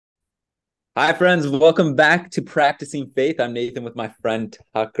Hi, friends. Welcome back to Practicing Faith. I'm Nathan with my friend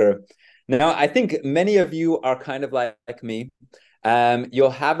Tucker. Now, I think many of you are kind of like me. You'll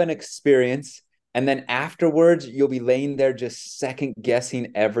have an experience, and then afterwards, you'll be laying there just second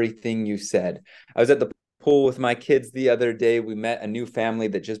guessing everything you said. I was at the pool with my kids the other day. We met a new family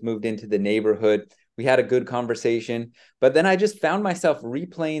that just moved into the neighborhood. We had a good conversation, but then I just found myself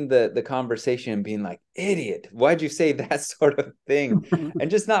replaying the conversation and being like, idiot, why'd you say that sort of thing? And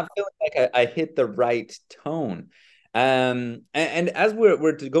just not feeling like I hit the right tone. And as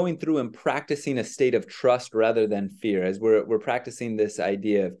we're going through and practicing a state of trust rather than fear, as we're practicing this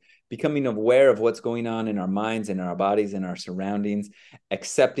idea of becoming aware of what's going on in our minds and our bodies and our surroundings,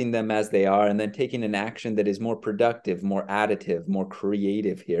 accepting them as they are, and then taking an action that is more productive, more additive, more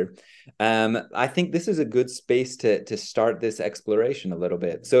creative here. I think this is a good space to start this exploration a little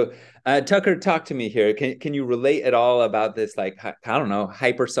bit. So, Tucker, talk to me here. Can you relate at all about this, like, I don't know,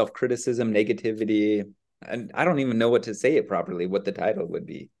 hyper self-criticism, negativity? And I don't even know what to say it properly, what the title would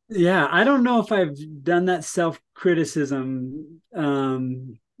be. Yeah, I don't know if I've done that self-criticism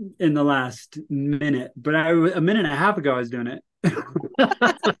in the last minute, but a minute and a half ago I was doing it.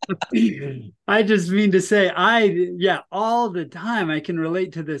 I just mean to say, yeah, all the time I can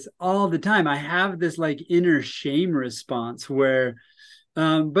relate to this all the time. I have this like inner shame response where,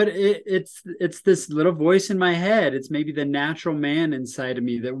 but it's this little voice in my head. It's maybe the natural man inside of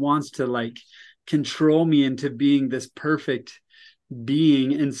me that wants to like control me into being this perfect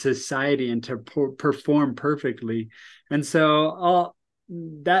being in society and to perform perfectly. And so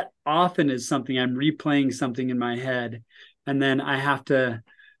that often is something I'm replaying something in my head, and then I have to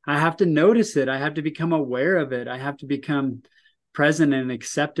notice it. I have to become aware of it. I have to become present and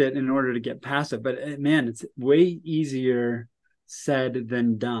accept it in order to get past it. But man, it's way easier said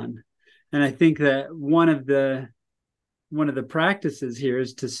than done. And I think that one of the practices here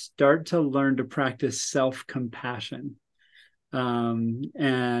is to start to learn to practice self-compassion.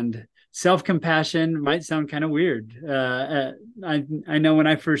 And self-compassion might sound kind of weird. I know when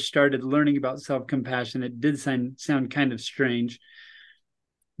I first started learning about self-compassion, it did sound kind of strange.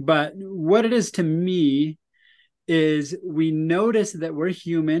 But what it is to me is we notice that we're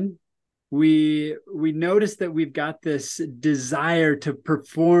human. We notice that we've got this desire to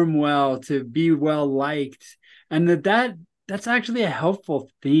perform well, to be well liked, and that's actually a helpful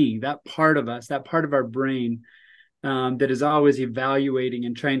thing. That part of us, that part of our brain that is always evaluating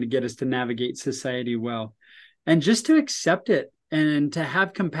and trying to get us to navigate society well. And just to accept it and to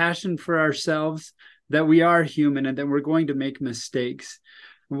have compassion for ourselves that we are human and that we're going to make mistakes.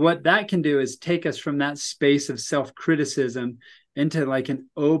 What that can do is take us from that space of self criticism into like an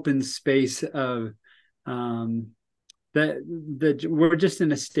open space of that we're just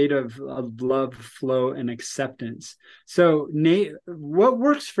in a state of love, flow, and acceptance. So, Nate, what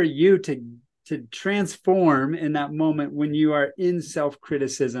works for you to transform in that moment when you are in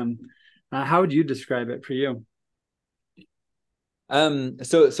self-criticism? How would you describe it for you?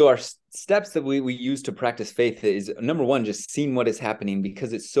 So our steps that we use to practice faith is number one, just seeing what is happening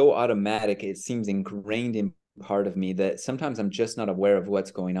because it's so automatic. It seems ingrained in part of me that sometimes I'm just not aware of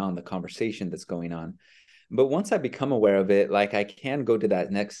what's going on, the conversation that's going on. But once I become aware of it, like I can go to that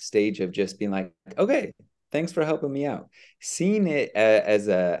next stage of just being like, okay, thanks for helping me out. Seeing it as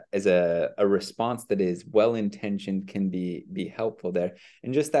a response that is well intentioned can be helpful there,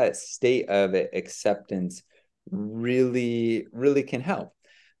 and just that state of acceptance really can help.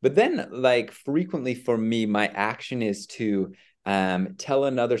 But then, like frequently for me, my action is to tell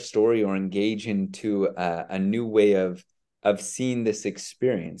another story or engage into a new way of seeing this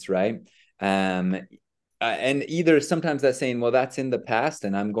experience, right? Um, and either sometimes that's saying, well, that's in the past,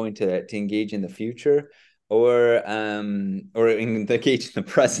 and I'm going to engage in the future, or engage in the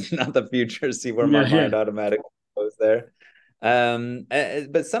present, not the future. See where my Yeah, yeah, mind automatically goes there.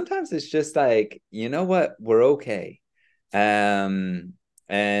 But sometimes it's just like, you know what, we're okay. Um,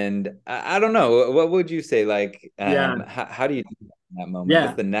 and I don't know, what would you say? Like, yeah, how do you do that in that moment?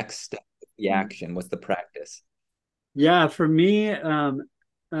 What's yeah, the next step? The action? What's the practice? yeah. For me,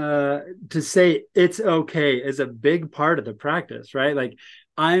 to say it's okay is a big part of the practice, right? Like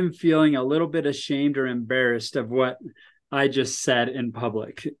I'm feeling a little bit ashamed or embarrassed of what I just said in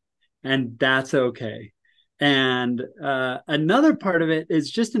public, and that's okay. And another part of it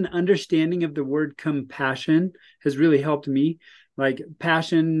is just an understanding of the word compassion has really helped me. Like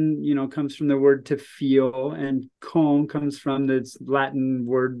passion, comes from the word to feel, and con comes from this Latin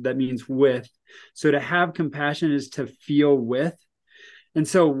word that means with. So to have compassion is to feel with. And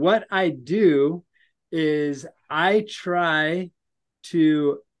so what I do is I try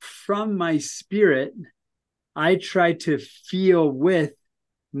from my spirit, I try to feel with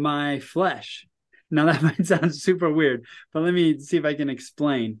my flesh. Now, that might sound super weird, but let me see if I can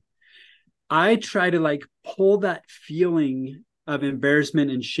explain. I try to like pull that feeling of embarrassment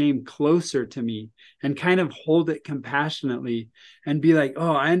and shame closer to me and kind of hold it compassionately and be like,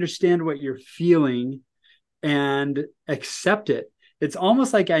 oh, I understand what you're feeling and accept it. It's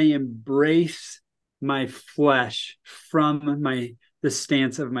almost like I embrace my flesh from the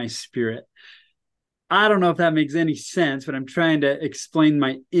stance of my spirit. I don't know if that makes any sense, but I'm trying to explain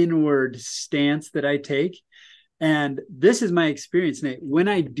my inward stance that I take. And this is my experience, Nate. When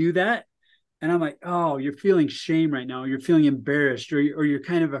I do that, and I'm like, oh, you're feeling shame right now. You're feeling embarrassed, or you're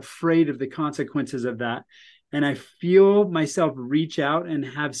kind of afraid of the consequences of that. And I feel myself reach out and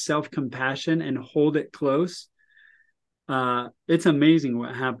have self compassion and hold it close. It's amazing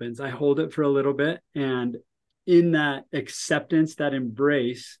what happens. I hold it for a little bit, and in that acceptance, that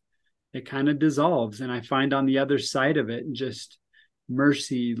embrace, it kind of dissolves. And I find on the other side of it just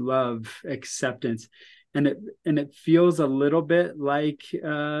mercy, love, acceptance. And it feels a little bit like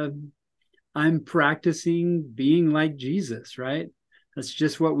I'm practicing being like Jesus, right? That's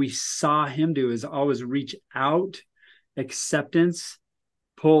just what we saw him do, is always reach out, acceptance,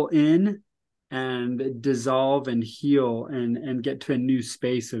 pull in, and dissolve and heal and get to a new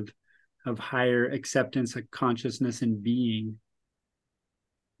space of higher acceptance of consciousness and being.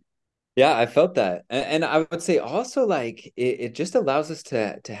 Yeah, I felt that. And I would say also like it just allows us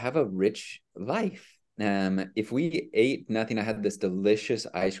to have a rich life. If we ate nothing, I had this delicious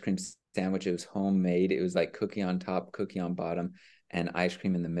ice cream sandwich. It was homemade. It was like cookie on top, cookie on bottom, and ice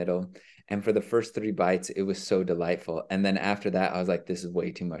cream in the middle. And for the first 3 bites, it was so delightful. And then after that, I was like, this is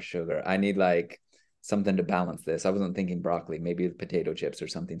way too much sugar. I need like something to balance this. I wasn't thinking broccoli, maybe potato chips or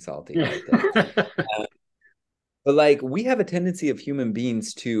something salty Yeah. right there. But like we have a tendency of human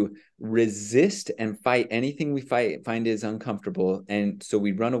beings to resist and fight anything we find is uncomfortable. And so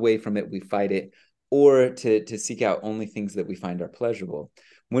we run away from it, we fight it, or to seek out only things that we find are pleasurable.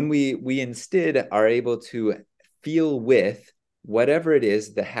 When we instead are able to feel with whatever it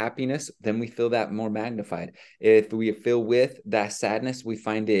is, the happiness, then we feel that more magnified. If we feel with that sadness, we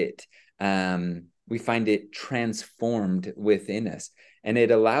find it transformed within us, and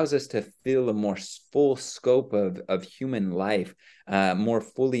it allows us to feel a more full scope of human life, more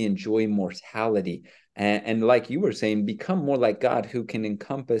fully enjoy mortality, and like you were saying, become more like God, who can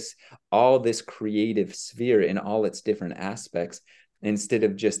encompass all this creative sphere in all its different aspects, instead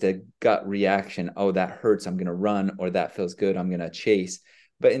of just a gut reaction. Oh, that hurts, I'm going to run, or that feels good, I'm going to chase.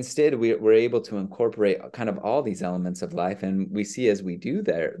 But instead we're able to incorporate kind of all these elements of life, and we see as we do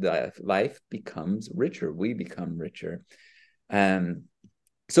that life becomes richer, we become richer. um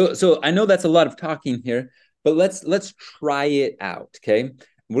so I know that's a lot of talking here, but let's try it out, okay?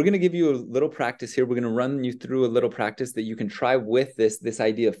 We're going to give you a little practice here. We're going to run you through a little practice that you can try with this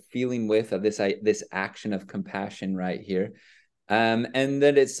idea of feeling with, of this action of compassion right here. And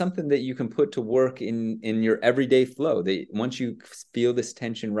that it's something that you can put to work in your everyday flow. That once you feel this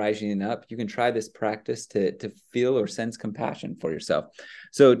tension rising up, you can try this practice to feel or sense compassion for yourself.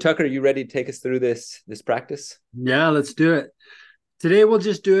 So Tucker, are you ready to take us through this practice? Yeah, let's do it. Today, we'll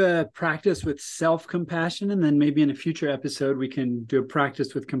just do a practice with self compassion. And then maybe in a future episode, we can do a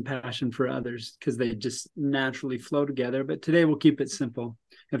practice with compassion for others because they just naturally flow together. But today, we'll keep it simple,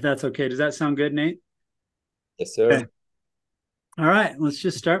 if that's okay. Does that sound good, Nate? Yes, Okay. sir. All right. Let's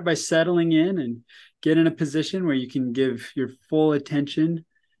just start by settling in and get in a position where you can give your full attention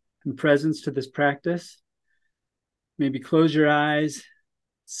and presence to this practice. Maybe close your eyes,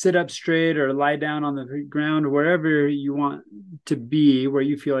 sit up straight, or lie down on the ground, or wherever you want to be, where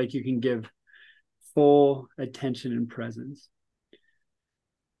you feel like you can give full attention and presence.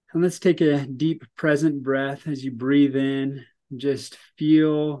 And let's take a deep present breath as you breathe in. Just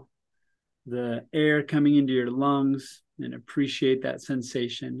feel the air coming into your lungs and appreciate that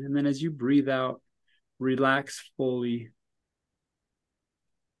sensation. And then as you breathe out, relax fully.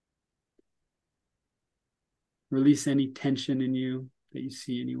 Release any tension in you that you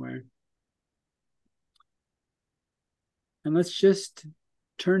see anywhere. And let's just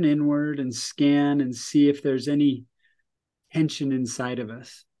turn inward and scan and see if there's any tension inside of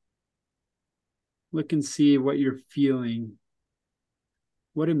us. Look and see what you're feeling.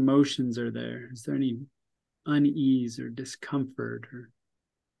 What emotions are there? Is there any unease or discomfort or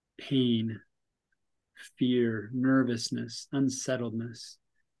pain, fear, nervousness, unsettledness?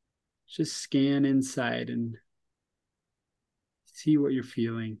 Just scan inside and see what you're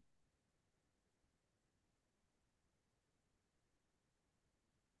feeling.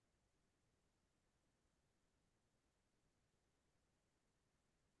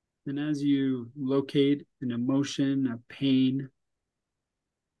 And as you locate an emotion, a pain,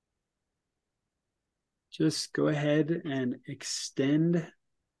 just go ahead and extend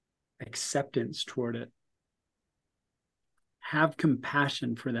acceptance toward it. Have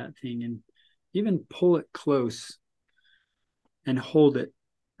compassion for that thing and even pull it close and hold it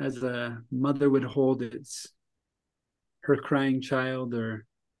as a mother would hold her crying child, or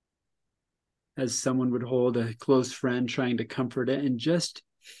as someone would hold a close friend trying to comfort it, and just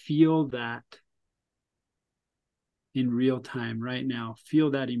feel that in real time right now.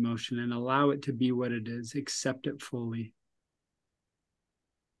 Feel that emotion and allow it to be what it is. Accept it fully.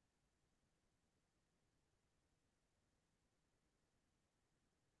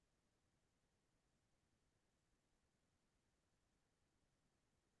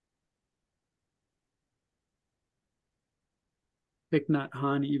 Thich Nhat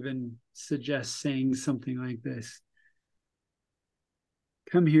Hanh even suggests saying something like this: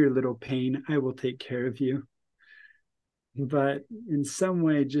 "Come here, little pain, I will take care of you." But in some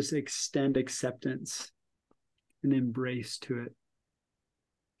way, just extend acceptance and embrace to it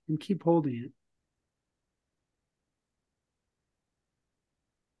and keep holding it.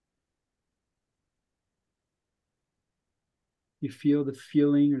 You feel the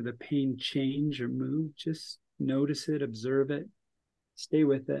feeling or the pain change or move, just notice it, observe it, stay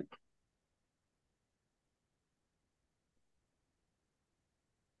with it.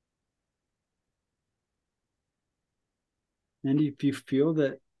 And if you feel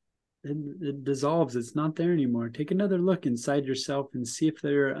that it dissolves, it's not there anymore, take another look inside yourself and see if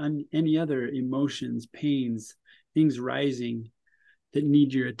there are any other emotions, pains, things rising that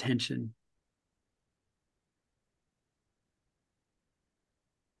need your attention.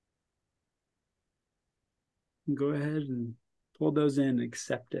 And go ahead and pull those in,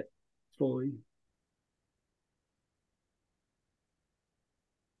 accept it fully.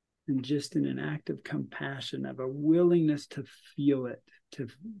 And just in an act of compassion, of a willingness to feel it, to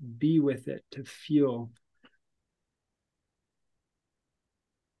be with it, to feel.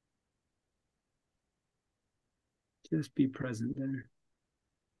 Just be present there.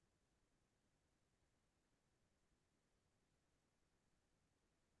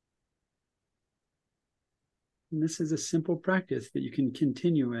 And this is a simple practice that you can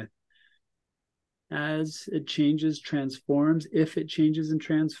continue with. As it changes, transforms, if it changes and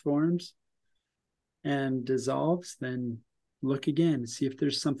transforms and dissolves, then look again, see if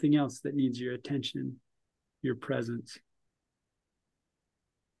there's something else that needs your attention, your presence.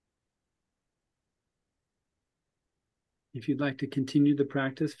 If you'd like to continue the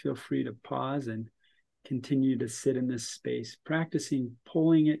practice, feel free to pause and continue to sit in this space, practicing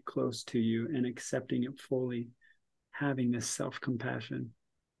pulling it close to you and accepting it fully, having this self-compassion.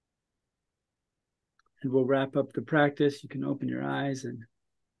 And we'll wrap up the practice. You can open your eyes and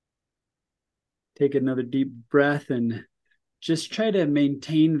take another deep breath and just try to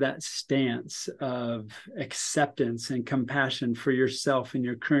maintain that stance of acceptance and compassion for yourself and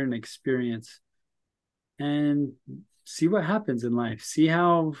your current experience, and see what happens in life. See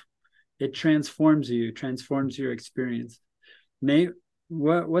how it transforms you, transforms your experience. Nate,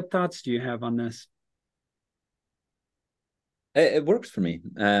 what thoughts do you have on this? It works for me.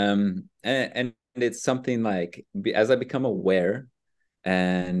 And it's something like, as I become aware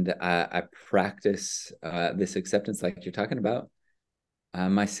and I practice this acceptance like you're talking about,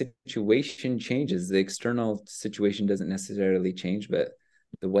 my situation changes. The external situation doesn't necessarily change, but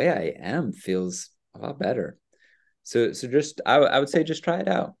the way I am feels a lot better. So just I would say just try it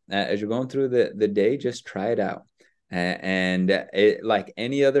out as you're going through the day. Just try it out, and it, like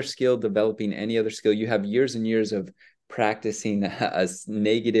any other skill, developing any other skill, you have years and years of practicing a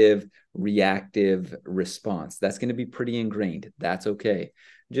negative reactive response. That's going to be pretty ingrained. That's okay.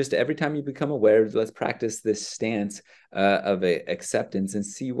 Just every time you become aware, let's practice this stance of acceptance and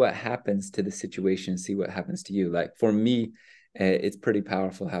see what happens to the situation, see what happens to you. Like for me, it's pretty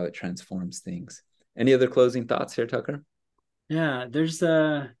powerful how it transforms things. Any other closing thoughts here, Tucker? Yeah, there's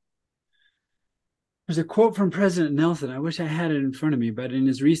a quote from President Nelson. I wish I had it in front of me, but in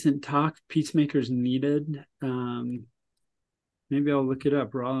his recent talk, Peacemakers Needed, maybe I'll look it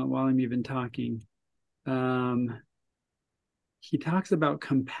up while I'm even talking. He talks about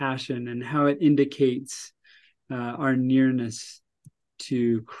compassion and how it indicates our nearness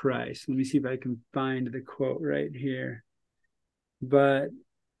to Christ. Let me see if I can find the quote right here. But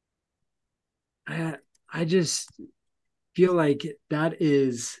I just feel like that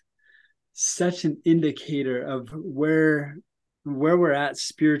is such an indicator of where we're at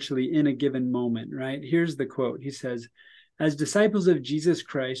spiritually in a given moment, right? Here's the quote. He says, "As disciples of Jesus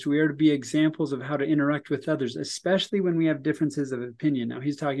Christ, we are to be examples of how to interact with others, especially when we have differences of opinion." Now,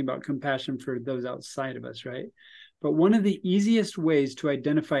 he's talking about compassion for those outside of us, right? But one of the easiest ways to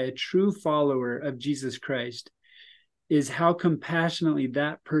identify a true follower of Jesus Christ is how compassionately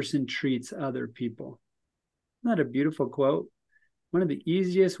that person treats other people. Isn't that a beautiful quote? One of the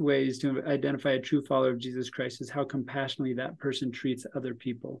easiest ways to identify a true follower of Jesus Christ is how compassionately that person treats other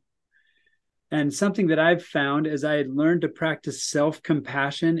people. And something that I've found as I had learned to practice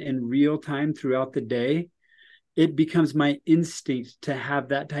self-compassion in real time throughout the day, it becomes my instinct to have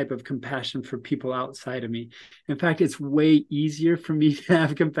that type of compassion for people outside of me. In fact, it's way easier for me to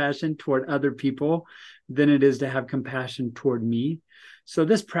have compassion toward other people than it is to have compassion toward me. So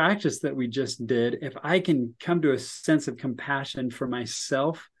this practice that we just did, if I can come to a sense of compassion for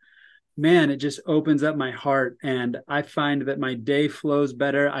myself, man, it just opens up my heart, and I find that my day flows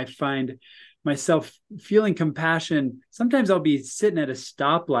better. I find myself feeling compassion. Sometimes I'll be sitting at a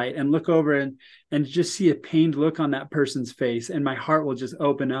stoplight and look over and just see a pained look on that person's face, and my heart will just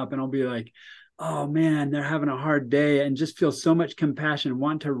open up, and I'll be like, oh man, they're having a hard day, and just feel so much compassion,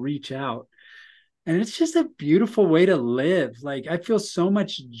 want to reach out. And it's just a beautiful way to live. Like, I feel so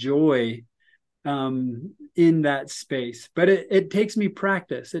much joy in that space, but it takes me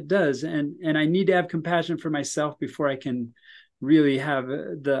practice. It does. And I need to have compassion for myself before I can really have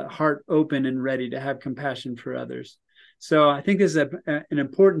the heart open and ready to have compassion for others. So I think this is an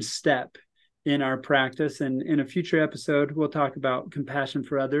important step in our practice. And in a future episode, we'll talk about compassion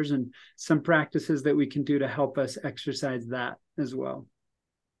for others and some practices that we can do to help us exercise that as well.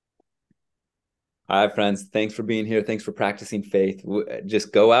 All right, friends. Thanks for being here. Thanks for practicing faith.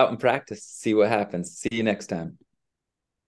 Just go out and practice. See what happens. See you next time.